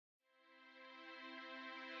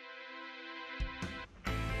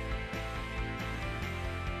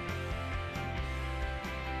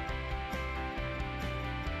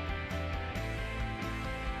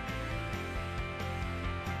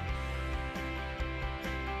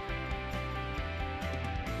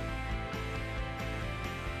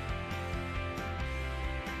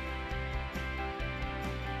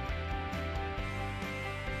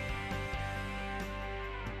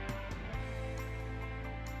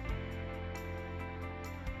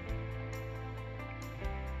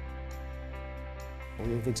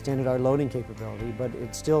We've extended our loading capability, but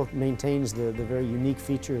it still maintains the very unique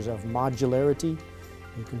features of modularity.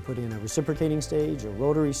 You can put in a reciprocating stage, a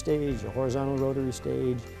rotary stage, a horizontal rotary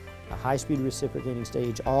stage, a high-speed reciprocating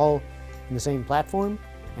stage, all in the same platform,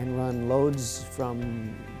 and run loads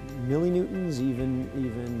from millinewtons, even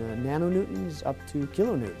nanonewtons, up to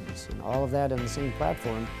kilonewtons, and all of that on the same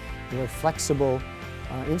platform. A very flexible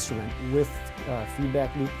instrument with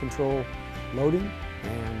feedback loop control loading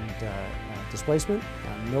and displacement.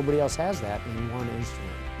 Nobody else has that in one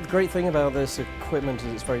instrument. The great thing about this equipment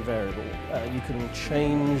is it's very variable. You can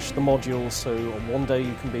change the modules, so on one day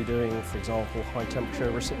you can be doing, for example, high temperature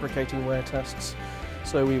reciprocating wear tests.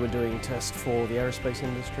 So we were doing tests for the aerospace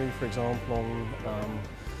industry, for example, on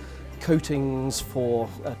coatings for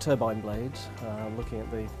turbine blades, looking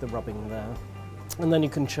at the rubbing there. And then you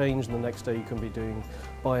can change, and the next day you can be doing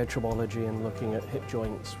biotribology and looking at hip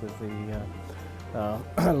joints with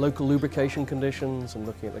the local lubrication conditions and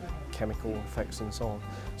looking at the chemical effects and so on.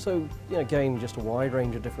 So again, just a wide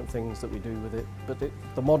range of different things that we do with it, but the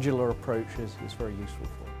modular approach is very useful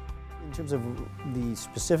for it. In terms of the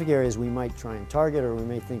specific areas we might try and target or we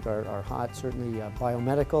may think are hot, certainly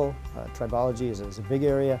biomedical, tribology is a big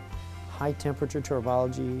area. High temperature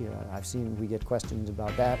tribology, we get questions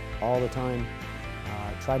about that all the time.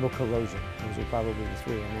 Tribal corrosion, those are probably the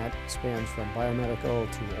three, and that spans from biomedical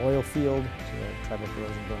to oil field, so tribal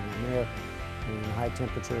corrosion going on there. And high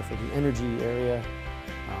temperature for the energy area,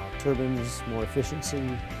 turbines, more efficiency,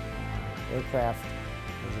 aircraft.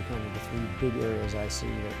 Those are kind of the three big areas I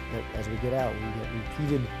see that as we get out, we get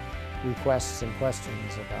repeated requests and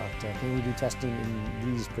questions about can we do testing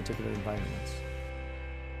in these particular environments.